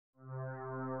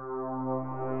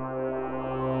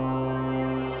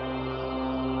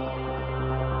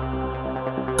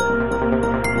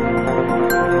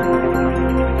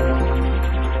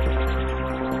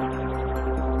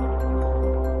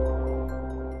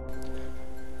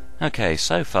Okay,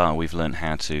 so far we've learnt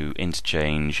how to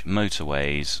interchange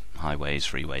motorways, highways,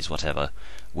 freeways, whatever,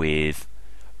 with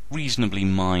reasonably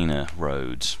minor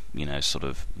roads, you know, sort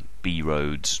of B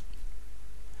roads,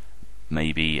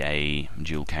 maybe a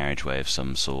dual carriageway of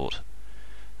some sort.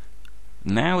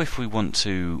 Now if we want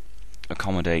to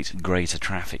accommodate greater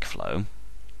traffic flow,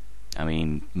 I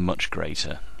mean much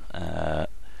greater,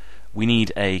 we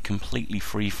need a completely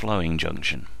free-flowing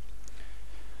junction.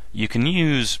 You can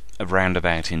use a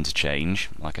roundabout interchange,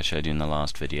 like I showed you in the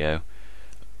last video,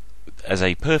 as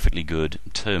a perfectly good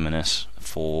terminus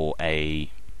for a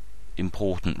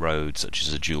important road such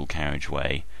as a dual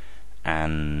carriageway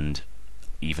and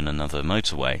even another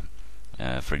motorway.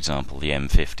 For example, the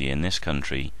M50 in this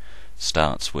country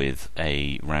starts with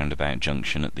a roundabout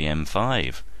junction at the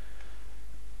M5.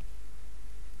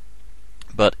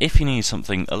 But if you need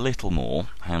something a little more,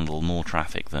 handle more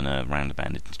traffic than a roundabout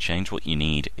interchange, what you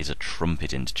need is a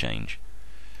trumpet interchange.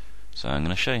 So I'm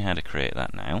going to show you how to create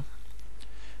that now.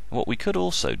 What we could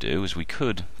also do is we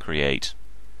could create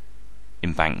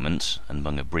embankments and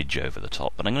bung a bridge over the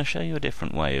top, but I'm going to show you a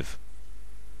different way of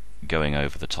going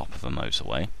over the top of a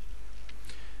motorway,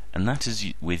 and that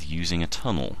is with using a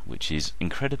tunnel, which is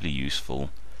incredibly useful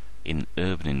in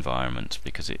urban environments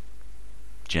because it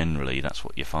generally, that's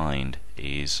what you find,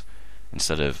 is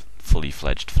instead of fully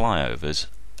fledged flyovers,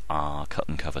 are cut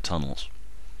and cover tunnels.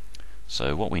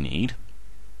 So what we need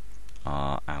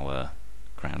are our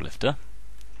ground lifter.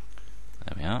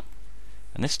 There we are.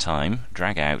 And this time,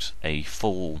 drag out a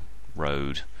full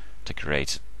road to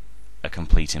create a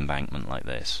complete embankment like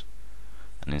this.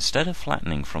 And instead of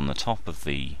flattening from the top of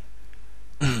the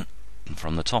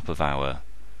from the top of our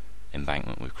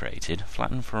embankment we've created,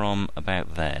 flatten from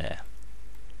about there.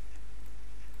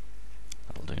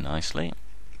 That'll do nicely.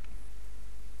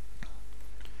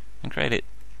 And create it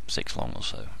 6 long or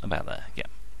so, about there, yeah.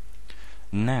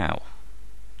 Now,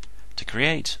 to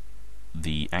create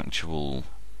the actual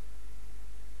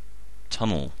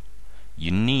tunnel,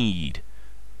 you need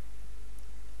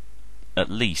at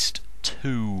least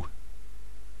 2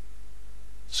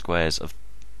 squares of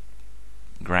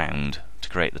ground to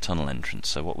create the tunnel entrance.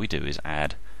 So what we do is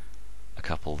add a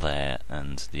couple there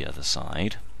and the other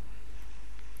side.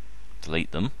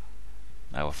 Delete them,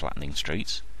 our flattening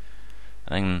streets,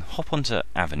 and then hop onto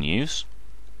avenues,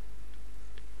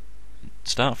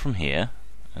 start from here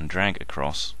and drag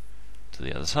across to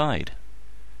the other side.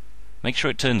 Make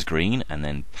sure it turns green, and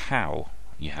then pow,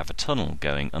 you have a tunnel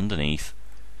going underneath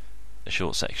a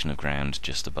short section of ground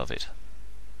just above it.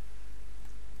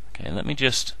 Okay, let me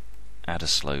just add a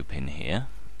slope in here.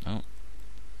 Oh,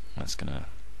 that's gonna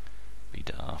be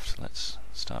daft. Let's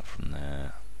start from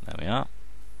there. There we are.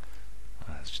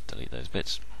 Let's just delete those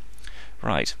bits.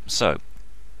 Right, so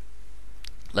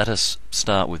let us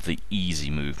start with the easy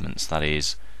movements. That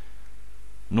is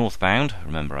northbound.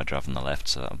 Remember, I drive on the left,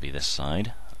 so that will be this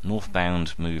side.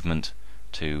 Northbound movement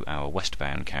to our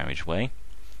westbound carriageway,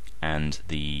 and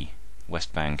the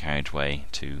westbound carriageway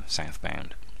to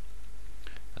southbound.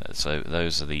 So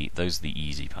those are the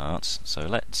easy parts. So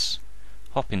let's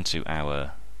hop into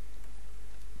our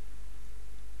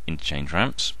interchange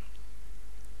ramps.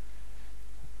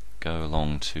 Go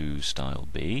along to style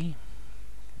B,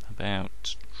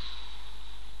 about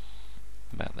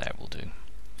there will do.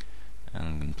 And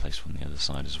I'm going to place one on the other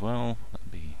side as well.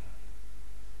 That'll be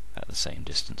at the same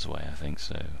distance away, I think,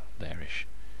 so there-ish.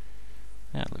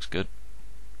 Yeah, it looks good.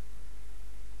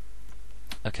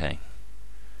 Okay,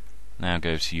 now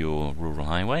go to your rural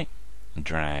highway and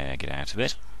drag it out a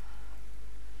bit.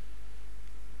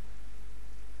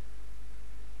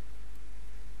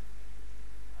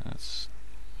 Let's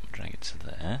drag it to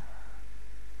there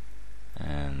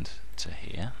and to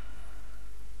here,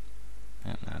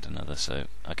 and add another. So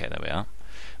okay, there we are.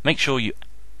 Make sure you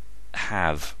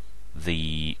have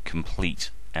the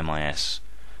complete MIS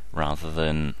rather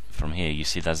than from here. You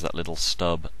see there's that little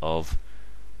stub of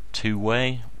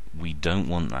two-way. We don't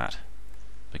want that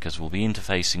because we'll be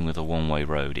interfacing with a one-way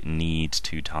road. It needs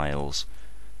 2 tiles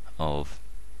of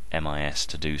MIS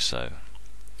to do so.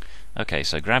 Okay,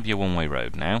 so grab your one-way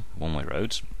road now, one-way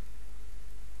roads,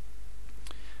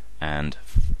 and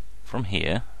from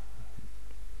here,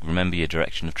 remember your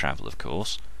direction of travel, of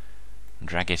course, and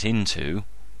drag it into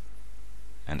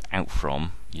and out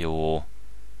from your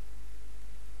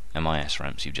MIS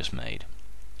ramps you've just made.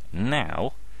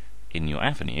 Now, in your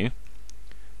avenue,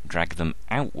 drag them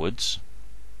outwards,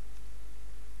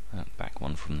 back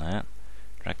one from there,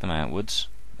 drag them outwards.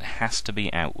 It has to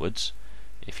be outwards.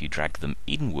 If you drag them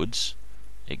inwards,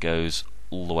 it goes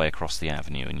all the way across the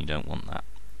avenue, and you don't want that.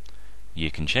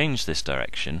 You can change this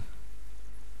direction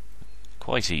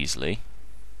quite easily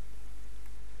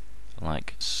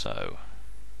like so.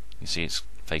 You see it's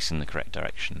facing the correct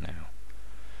direction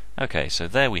now. Okay, so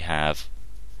there we have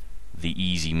the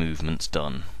easy movements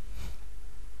done.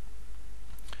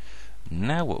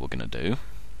 Now what we're going to do,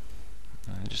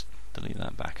 just delete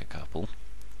that back a couple,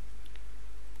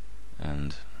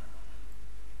 and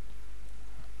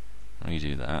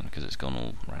redo that because it's gone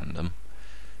all random.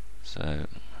 So,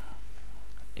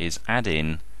 is add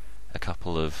in a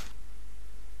couple of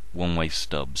one-way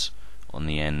stubs on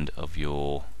the end of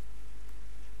your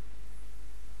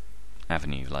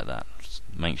avenue like that. Just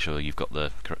make sure you've got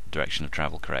the direction of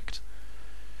travel correct.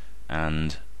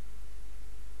 And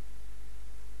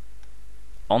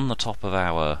on the top of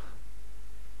our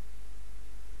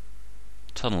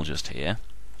tunnel just here,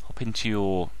 hop into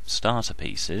your starter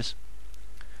pieces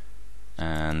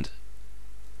and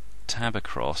tab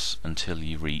across until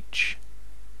you reach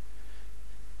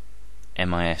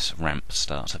MIS ramp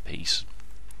starter piece.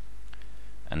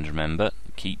 And remember,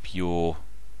 keep your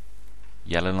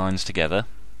yellow lines together.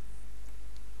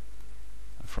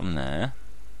 From there,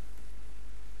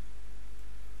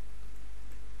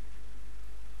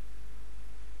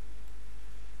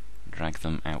 drag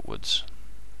them outwards.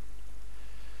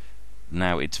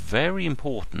 Now it's very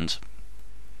important,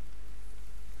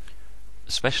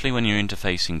 especially when you're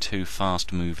interfacing two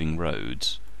fast-moving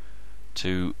roads,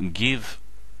 to give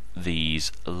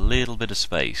these a little bit of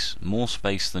space, more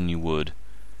space than you would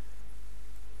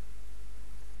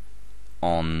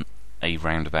on a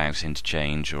roundabout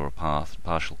interchange or a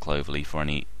partial cloverleaf or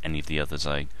any of the others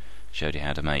I showed you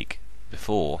how to make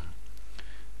before.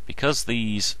 Because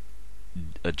these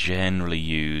are generally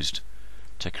used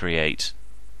to create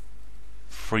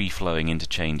free-flowing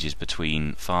interchanges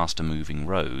between faster moving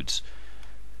roads,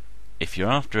 if you're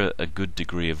after a good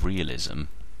degree of realism,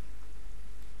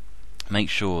 make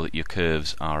sure that your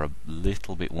curves are a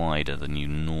little bit wider than you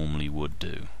normally would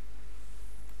do,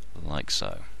 like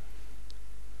so.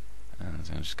 And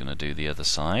I'm just going to do the other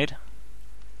side.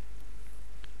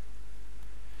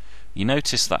 You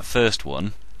notice that first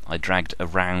one I dragged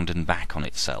around and back on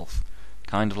itself,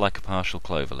 kind of like a partial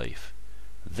cloverleaf.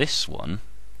 This one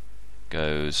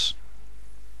goes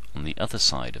on the other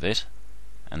side of it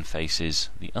and faces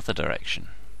the other direction.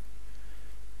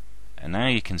 And now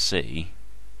you can see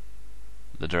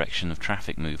the direction of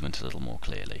traffic movement a little more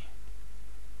clearly.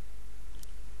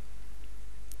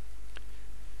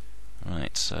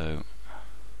 Right, so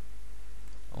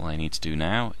all I need to do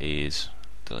now is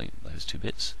delete those two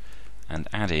bits and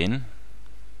add in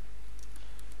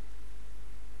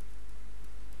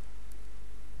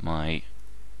my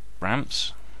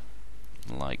ramps,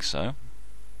 like so.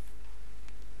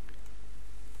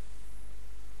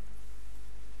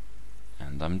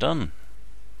 And I'm done.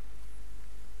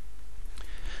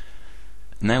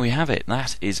 Now we have it.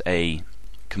 That is a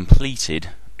completed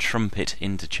trumpet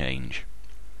interchange.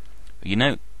 You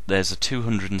note there's a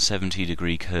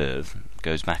 270-degree curve,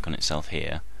 goes back on itself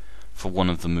here, for one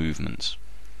of the movements.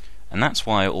 And that's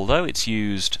why, although it's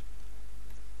used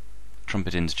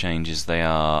trumpet interchanges, they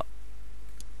are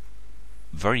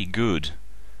very good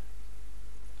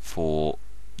for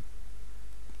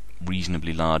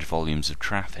reasonably large volumes of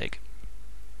traffic.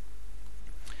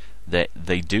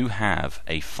 They do have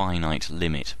a finite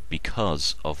limit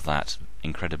because of that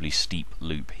incredibly steep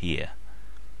loop here.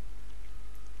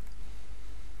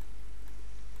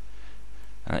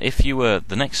 If you were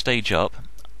the next stage up,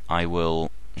 I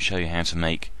will show you how to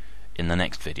make in the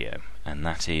next video, and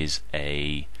that is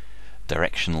a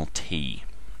directional T.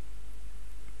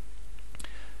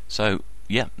 So,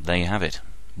 yeah, there you have it.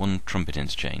 One trumpet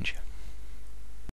interchange.